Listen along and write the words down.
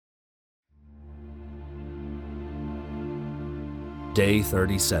Day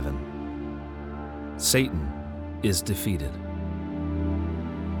 37. Satan is defeated.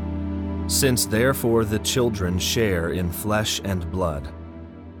 Since therefore the children share in flesh and blood,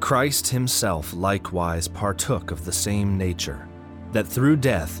 Christ himself likewise partook of the same nature, that through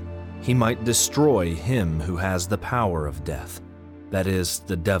death he might destroy him who has the power of death, that is,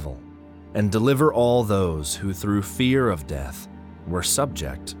 the devil, and deliver all those who through fear of death were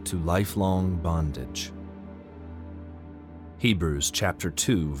subject to lifelong bondage. Hebrews chapter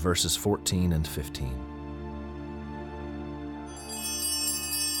 2, verses 14 and 15.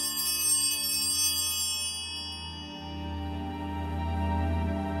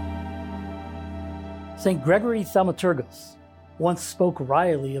 St. Gregory Thaumaturgus once spoke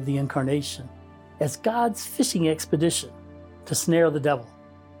wryly of the Incarnation as God's fishing expedition to snare the devil.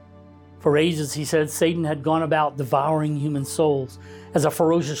 For ages, he said, Satan had gone about devouring human souls as a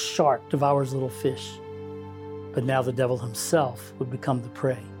ferocious shark devours little fish. But now the devil himself would become the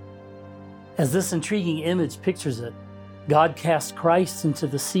prey. As this intriguing image pictures it, God cast Christ into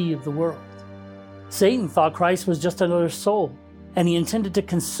the sea of the world. Satan thought Christ was just another soul, and he intended to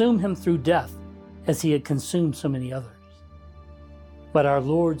consume him through death, as he had consumed so many others. But our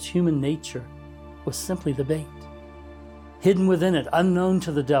Lord's human nature was simply the bait. Hidden within it, unknown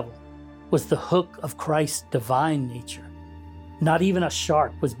to the devil, was the hook of Christ's divine nature. Not even a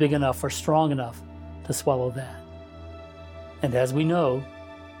shark was big enough or strong enough to swallow that. And as we know,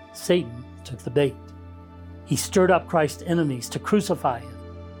 Satan took the bait. He stirred up Christ's enemies to crucify him.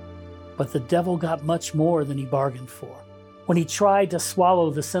 But the devil got much more than he bargained for. When he tried to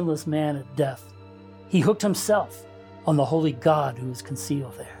swallow the sinless man at death, he hooked himself on the holy God who was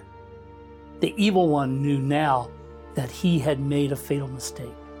concealed there. The evil one knew now that he had made a fatal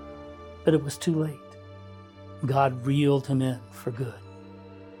mistake, but it was too late. God reeled him in for good.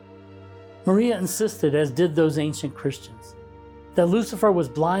 Maria insisted, as did those ancient Christians, that Lucifer was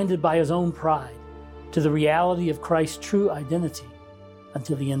blinded by his own pride to the reality of Christ's true identity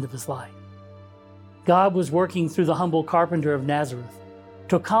until the end of his life. God was working through the humble carpenter of Nazareth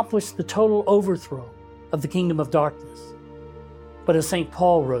to accomplish the total overthrow of the kingdom of darkness. But as St.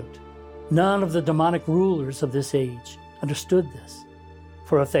 Paul wrote, none of the demonic rulers of this age understood this,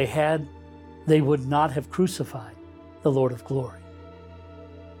 for if they had, they would not have crucified the Lord of glory.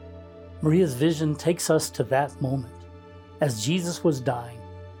 Maria's vision takes us to that moment, as Jesus was dying,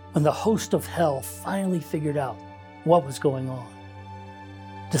 when the host of hell finally figured out what was going on.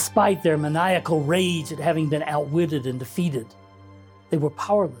 Despite their maniacal rage at having been outwitted and defeated, they were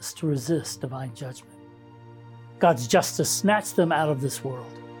powerless to resist divine judgment. God's justice snatched them out of this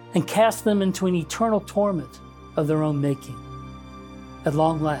world and cast them into an eternal torment of their own making. At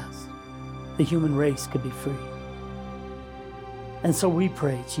long last, the human race could be free. And so we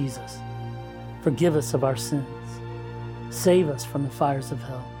pray, Jesus, forgive us of our sins, save us from the fires of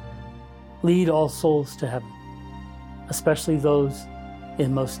hell, lead all souls to heaven, especially those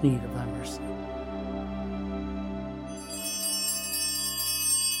in most need of thy mercy.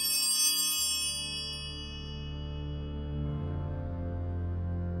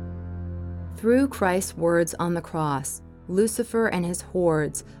 Through Christ's words on the cross, Lucifer and his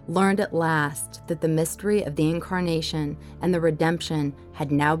hordes learned at last that the mystery of the Incarnation and the redemption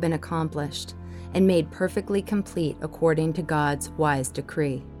had now been accomplished and made perfectly complete according to God's wise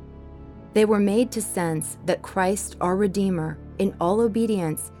decree. They were made to sense that Christ, our Redeemer, in all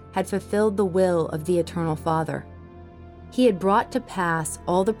obedience, had fulfilled the will of the Eternal Father. He had brought to pass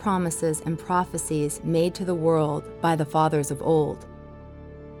all the promises and prophecies made to the world by the fathers of old.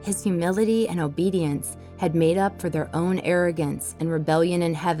 His humility and obedience had made up for their own arrogance and rebellion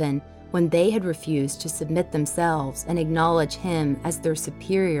in heaven when they had refused to submit themselves and acknowledge him as their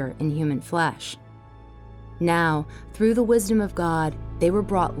superior in human flesh. Now, through the wisdom of God, they were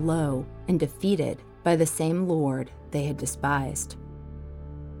brought low and defeated by the same Lord they had despised.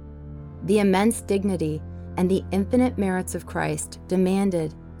 The immense dignity and the infinite merits of Christ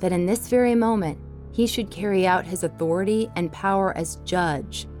demanded that in this very moment he should carry out his authority and power as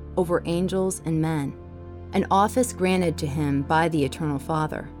judge over angels and men, an office granted to him by the Eternal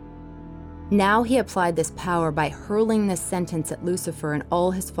Father. Now he applied this power by hurling this sentence at Lucifer and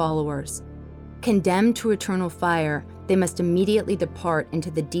all his followers. Condemned to eternal fire, they must immediately depart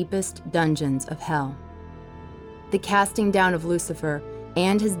into the deepest dungeons of hell. The casting down of Lucifer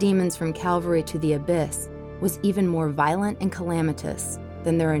and his demons from Calvary to the abyss was even more violent and calamitous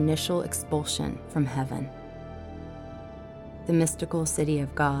than their initial expulsion from heaven. The mystical city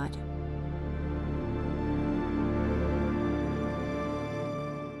of God.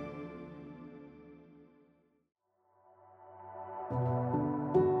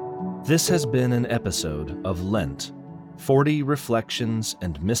 This has been an episode of Lent, 40 Reflections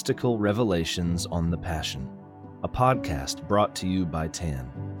and Mystical Revelations on the Passion, a podcast brought to you by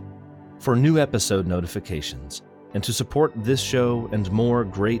TAN. For new episode notifications, and to support this show and more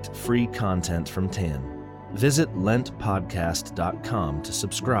great free content from TAN, visit lentpodcast.com to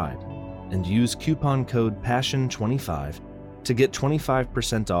subscribe and use coupon code PASSION25 to get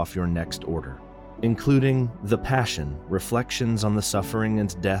 25% off your next order, including The Passion, Reflections on the Suffering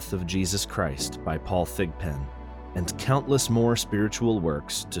and Death of Jesus Christ by Paul Thigpen, and countless more spiritual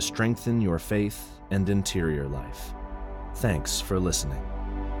works to strengthen your faith and interior life. Thanks for listening.